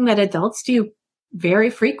is something that adults do very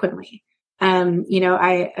frequently.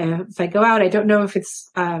 If I go out, I don't know if it's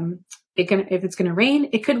going to rain.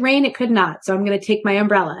 It could rain, it could not. So I'm going to take my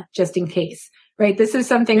umbrella just in case, right? This is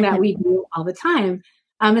something that we do all the time.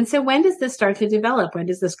 And so when does this start to develop? When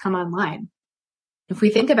does this come online? If we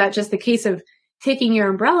think about just the case of taking your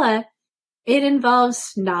umbrella, it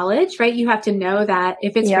involves knowledge, right? You have to know that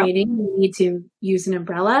if it's raining, you need to use an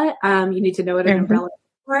umbrella. You need to know what an umbrella is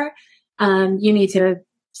for. You need to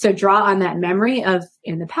draw on that memory of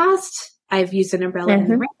in the past, I've used an umbrella in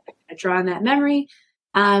the rain. I draw on that memory.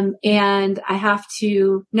 And I have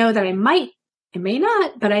to know that I may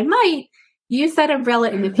not, but I might use that umbrella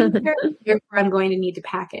in the future. Therefore, I'm going to need to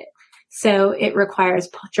pack it. So it requires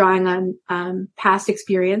drawing on past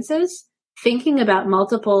experiences, thinking about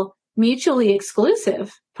multiple mutually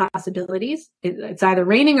exclusive possibilities. It's either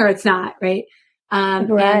raining or it's not, right?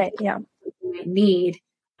 Right. Need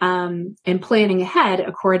and planning ahead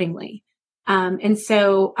accordingly. And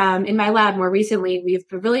so in my lab more recently, we've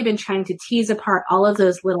really been trying to tease apart all of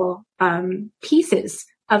those little pieces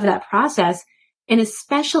of that process, and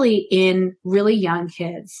especially in really young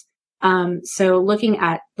kids. So looking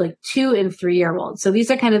at like 2 and 3 year olds. So these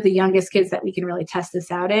are kind of the youngest kids that we can really test this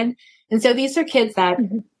out in. And so these are kids that,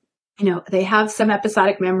 they have some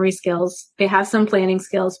episodic memory skills, they have some planning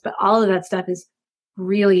skills, but all of that stuff is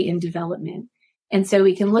really in development. And so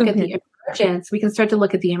we can look at the emergence, we can start to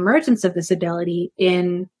look at the emergence of this ability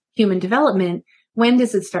in human development. When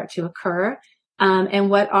does it start to occur? And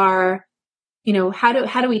what are, how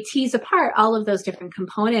do we tease apart all of those different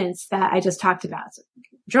components that I just talked about? So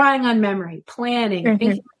drawing on memory, planning,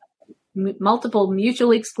 thinking multiple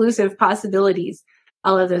mutually exclusive possibilities,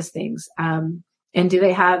 all of those things. And do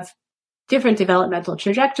they have different developmental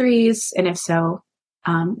trajectories? And if so,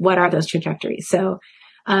 what are those trajectories? So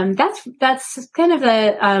that's kind of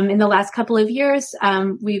the in the last couple of years,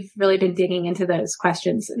 we've really been digging into those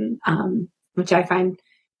questions, and which I find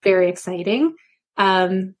very exciting.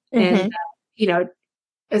 And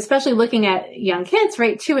especially looking at young kids,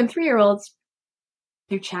 right? 2 and 3 year olds,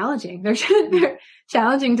 they're challenging. They're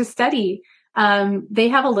challenging to study. They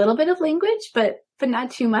have a little bit of language, but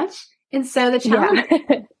not too much. And so the challenge,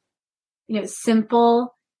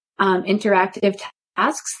 simple, interactive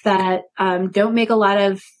tasks that don't make a lot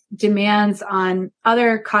of demands on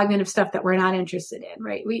other cognitive stuff that we're not interested in,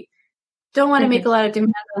 right? We don't want to make a lot of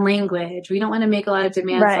demands on language. We don't want to make a lot of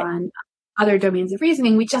demands on other domains of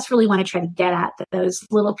reasoning. We just really want to try to get at those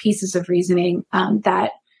little pieces of reasoning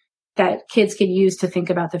that kids can use to think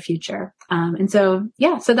about the future. And so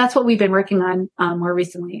that's what we've been working on more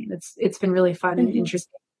recently. It's been really fun and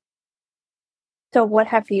interesting. So what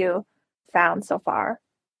have you found so far?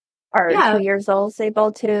 Are 2 years olds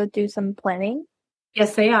able to do some planning?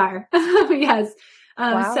 Yes, they are. Yes.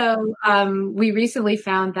 Wow. So we recently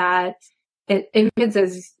found that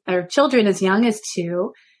infants or children as young as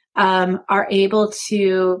 2 are able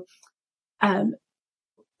to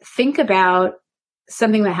think about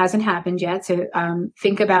something that hasn't happened yet. So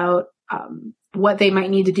think about what they might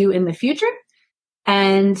need to do in the future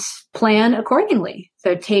and plan accordingly.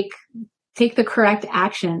 So take the correct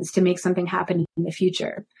actions to make something happen in the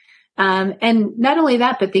future. And not only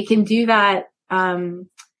that, but they can do that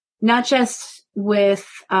not just with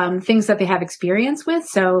things that they have experience with.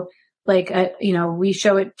 So like, we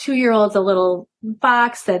show 2-year-olds a little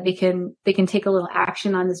box that they can take a little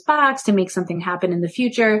action on this box to make something happen in the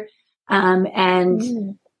future.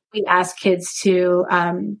 We ask kids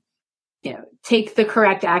to, take the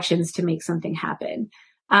correct actions to make something happen.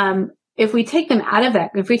 If we take them out of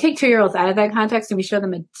that, if we take 2-year-olds out of that context and we show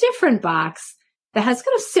them a different box that has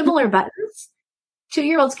kind of similar buttons,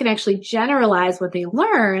 2-year-olds can actually generalize what they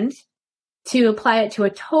learned to apply it to a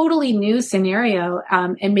totally new scenario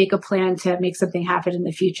and make a plan to make something happen in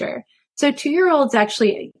the future. So 2-year-olds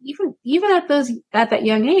actually, even at that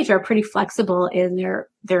young age, are pretty flexible in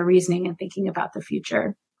their reasoning and thinking about the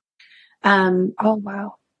future. Oh,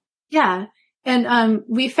 wow. Yeah. And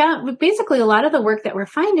we found basically a lot of the work that we're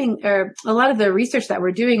finding, or a lot of the research that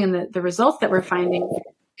we're doing and the results that we're finding,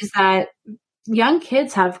 is that young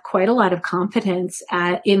kids have quite a lot of confidence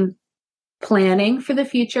in planning for the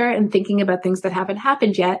future and thinking about things that haven't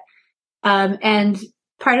happened yet. And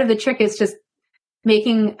part of the trick is just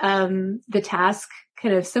making the task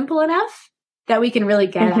kind of simple enough that we can really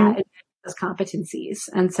get at those competencies.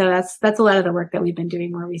 And so that's a lot of the work that we've been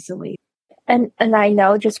doing more recently. And I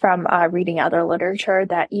know just from reading other literature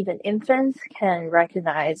that even infants can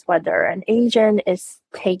recognize whether an agent is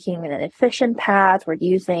taking an efficient path or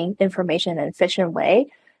using information in an efficient way.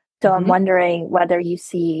 So I'm wondering whether you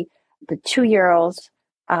see the 2-year-olds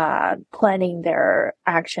planning their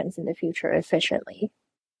actions in the future efficiently.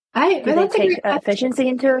 Do they take efficiency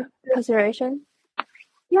into consideration?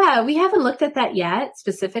 Yeah, we haven't looked at that yet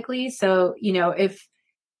specifically. So,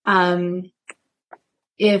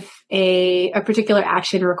 if a particular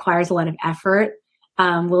action requires a lot of effort,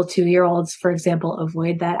 will 2-year-olds, for example,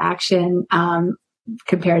 avoid that action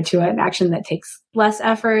compared to an action that takes less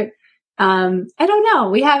effort? I don't know.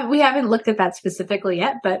 We haven't looked at that specifically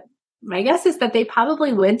yet, but my guess is that they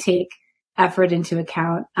probably would take effort into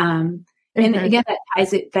account. And again,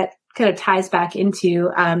 that kind of ties back into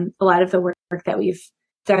a lot of the work that we've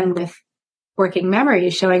done with working memory,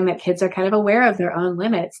 showing that kids are kind of aware of their own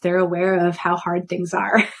limits. They're aware of how hard things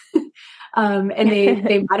are. And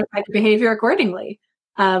they modify their behavior accordingly,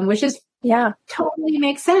 which is totally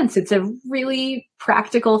makes sense. It's a really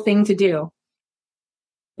practical thing to do.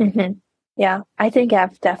 Mm-hmm. Yeah, I think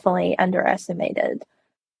I've definitely underestimated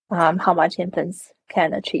how much infants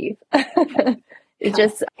can achieve. It's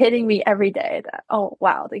just hitting me every day that, oh,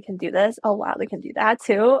 wow, they can do this. Oh, wow, they can do that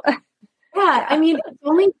too. Yeah, I mean,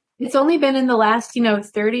 it's only been in the last,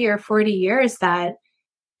 30 or 40 years that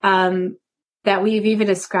we've even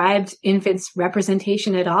ascribed infants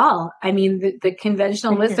representation at all. I mean, the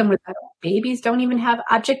conventional wisdom with babies don't even have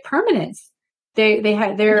object permanence. They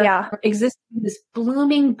exist in this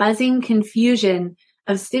blooming, buzzing confusion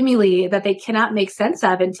of stimuli that they cannot make sense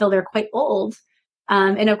of until they're quite old.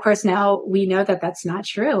 And of course, now we know that that's not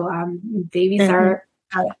true. Babies are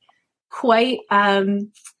quite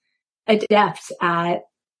adept at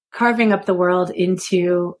carving up the world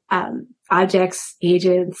into objects,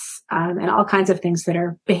 agents, and all kinds of things that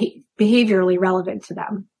are behaviorally relevant to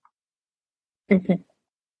them.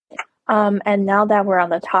 And now that we're on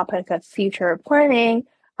the topic of future planning,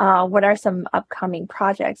 what are some upcoming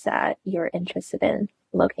projects that you're interested in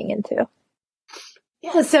looking into?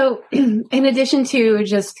 Yeah, so in addition to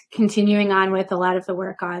just continuing on with a lot of the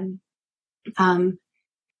work on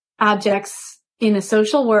objects in the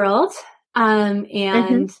social world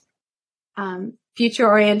and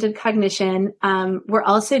future-oriented cognition, we're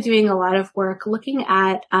also doing a lot of work looking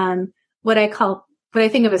at what I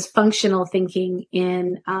think of as functional thinking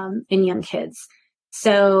in young kids.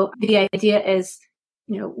 So the idea is,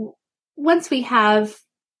 once we have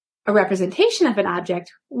a representation of an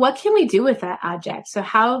object, what can we do with that object? So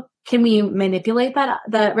how can we manipulate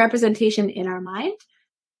the representation in our mind?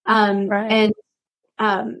 And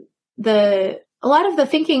a lot of the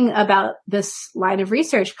thinking about this line of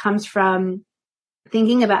research comes from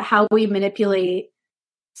thinking about how we manipulate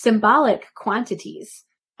symbolic quantities.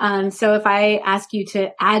 So if I ask you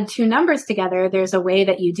to add 2 numbers together, there's a way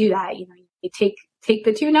that you do that. You take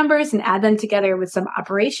the 2 numbers and add them together with some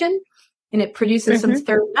operation, and it produces some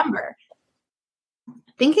third number.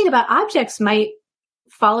 Thinking about objects might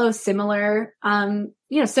follow similar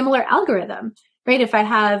algorithm, right? If I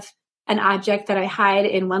have an object that I hide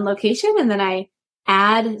in one location and then I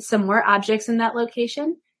add some more objects in that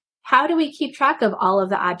location, how do we keep track of all of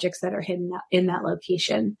the objects that are hidden in that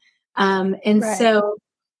location? So,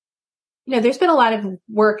 there's been a lot of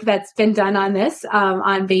work that's been done on this,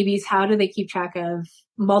 on babies. How do they keep track of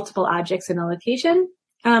multiple objects in a location?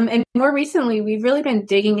 And more recently, we've really been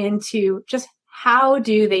digging into just how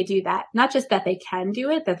do they do that? Not just that they can do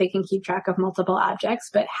it, that they can keep track of multiple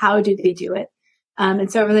objects, but how do they do it?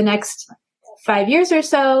 And so over the next 5 years or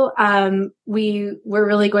so, we're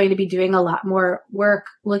really going to be doing a lot more work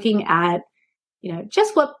looking at,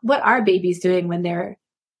 just what are babies doing when they're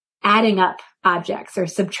adding up objects or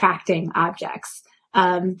subtracting objects?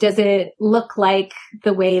 Does it look like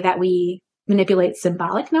the way that we manipulate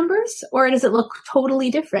symbolic numbers, or does it look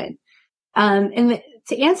totally different?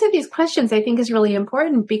 To answer these questions, I think is really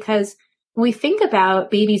important, because when we think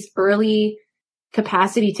about babies' early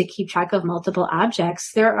capacity to keep track of multiple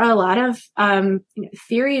objects, there are a lot of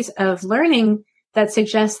theories of learning that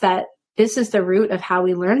suggest that this is the root of how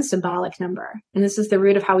we learn symbolic number. And this is the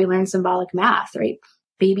root of how we learn symbolic math, right?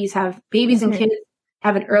 Babies and kids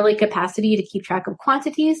have an early capacity to keep track of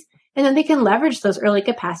quantities, and then they can leverage those early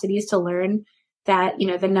capacities to learn that,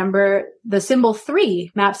 the symbol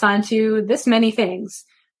 3 maps onto this many things.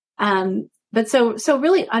 But so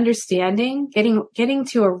really understanding, getting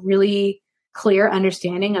to a really clear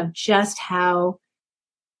understanding of just how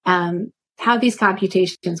these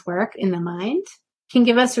computations work in the mind can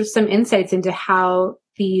give us some insights into how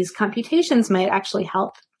these computations might actually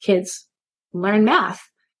help kids learn math.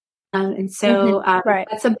 That's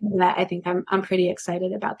something that I think I'm pretty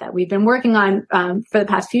excited about, that we've been working on for the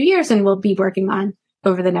past few years, and we'll be working on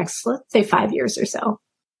over the next, let's say, 5 years or so.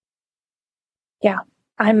 Yeah,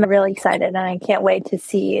 I'm really excited, and I can't wait to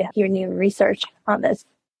see your new research on this.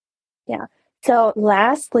 Yeah. So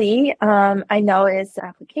lastly, I know it's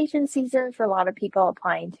application season for a lot of people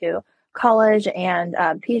applying to college and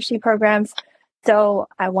PhD programs. So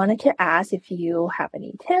I wanted to ask if you have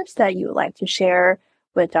any tips that you would like to share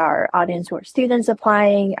with our audience who are students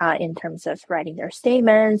applying in terms of writing their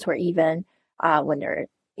statements, or even when they're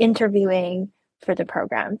interviewing for the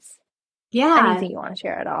programs. Yeah. Anything you want to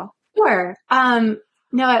share at all? Sure.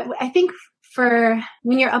 I think for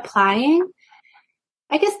when you're applying,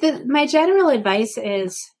 I guess my general advice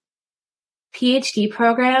is PhD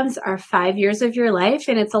programs are 5 years of your life,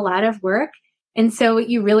 and it's a lot of work. And so what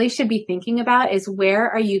you really should be thinking about is,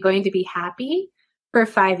 where are you going to be happy for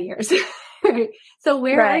 5 years? So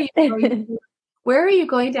where are you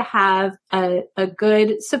going to have a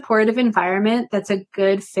good supportive environment that's a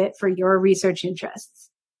good fit for your research interests?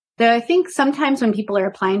 Though I think sometimes when people are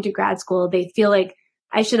applying to grad school, they feel like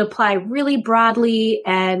I should apply really broadly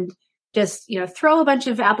and just, throw a bunch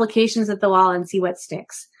of applications at the wall and see what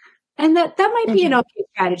sticks. And that might be an okay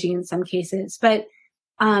strategy in some cases. But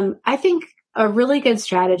I think a really good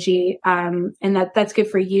strategy, and that's good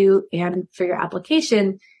for you and for your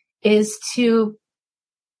application, is to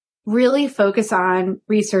really focus on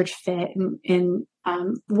research fit and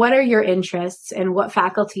what are your interests and what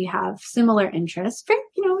faculty have similar interests.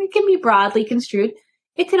 It can be broadly construed.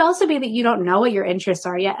 It could also be that you don't know what your interests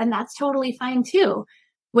are yet, and that's totally fine too.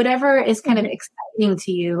 Whatever is kind of exciting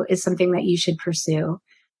to you is something that you should pursue.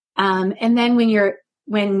 And then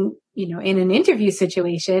when in an interview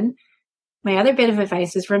situation, my other bit of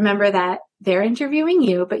advice is, remember that they're interviewing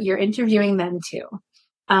you, but you're interviewing them too.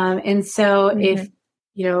 And so if,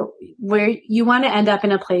 where you want to end up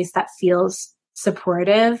in a place that feels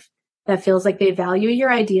supportive, that feels like they value your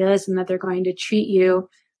ideas and that they're going to treat you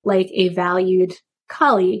like a valued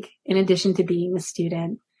colleague in addition to being a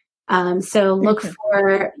student. So look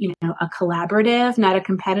for, a collaborative, not a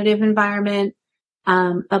competitive environment,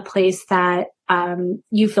 a place that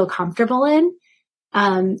you feel comfortable in.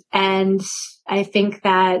 And I think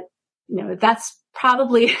that, that's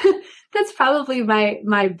probably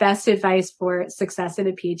my best advice for success in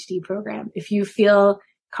a PhD program. If you feel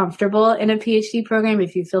comfortable in a PhD program,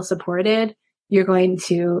 if you feel supported, you're going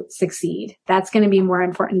to succeed. That's going to be more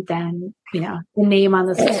important than, the name on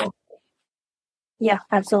the school. Yeah,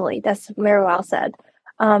 absolutely. That's very well said.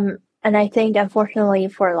 And I think, unfortunately,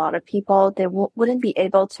 for a lot of people, they wouldn't be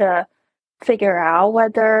able to figure out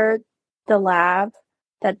whether the lab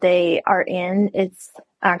that they are in is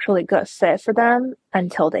actually a good fit for them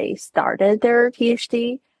until they started their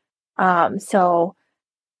PhD. So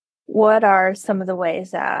what are some of the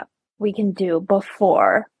ways that we can do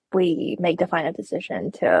before we make the final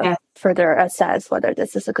decision to further assess whether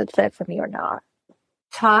this is a good fit for me or not?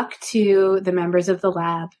 Talk to the members of the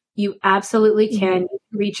lab. You absolutely can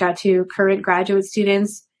reach out to current graduate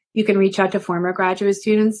students. You can reach out to former graduate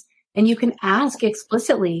students, and you can ask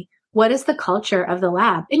explicitly, what is the culture of the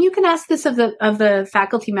lab? And you can ask this of the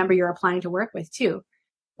faculty member you're applying to work with too.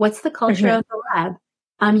 What's the culture of the lab?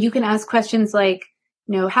 You can ask questions like,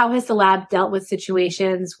 how has the lab dealt with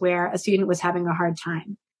situations where a student was having a hard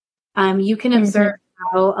time? You can observe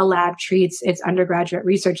how a lab treats its undergraduate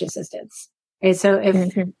research assistants. Okay, so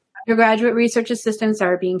if undergraduate research assistants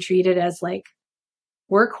are being treated as like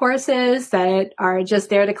workhorses that are just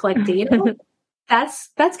there to collect data, that's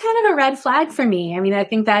kind of a red flag for me. I mean, I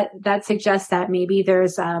think that suggests that maybe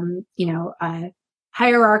there's a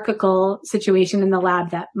hierarchical situation in the lab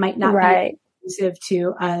that might not be conducive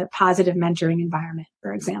to a positive mentoring environment,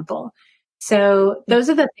 for example. So those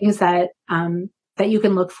are the things that you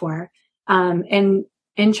can look for, and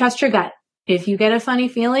trust your gut. If you get a funny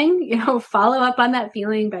feeling, follow up on that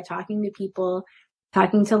feeling by talking to people,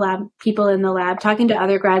 talking to people in the lab, talking to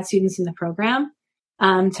other grad students in the program,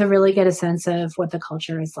 to really get a sense of what the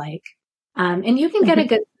culture is like. And you can get a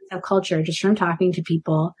good sense of culture just from talking to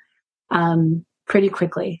people pretty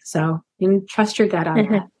quickly. So you can trust your gut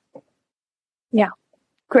on that. Yeah.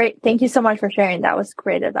 Great. Thank you so much for sharing. That was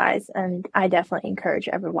great advice. And I definitely encourage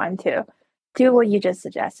everyone to do what you just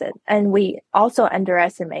suggested. And we also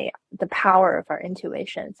underestimate the power of our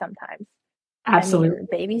intuition sometimes. Absolutely. I mean,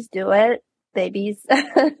 babies do it. Babies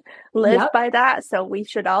live by that. So we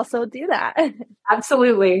should also do that.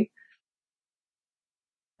 Absolutely.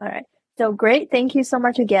 All right. So great. Thank you so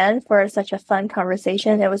much again for such a fun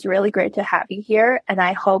conversation. It was really great to have you here. And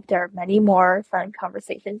I hope there are many more fun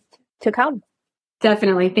conversations to come.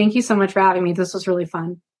 Definitely. Thank you so much for having me. This was really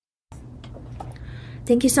fun.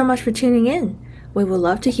 Thank you so much for tuning in. We would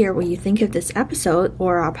love to hear what you think of this episode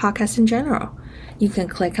or our podcast in general. You can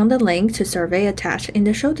click on the link to survey attached in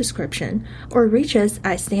the show description or reach us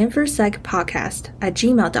at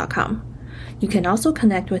stanfordscpodcast@gmail.com. You can also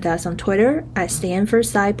connect with us on Twitter at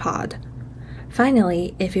StanfordSciPod.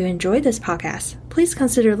 Finally, if you enjoyed this podcast, please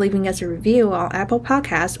consider leaving us a review on Apple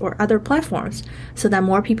Podcasts or other platforms so that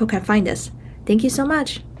more people can find us. Thank you so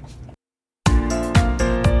much.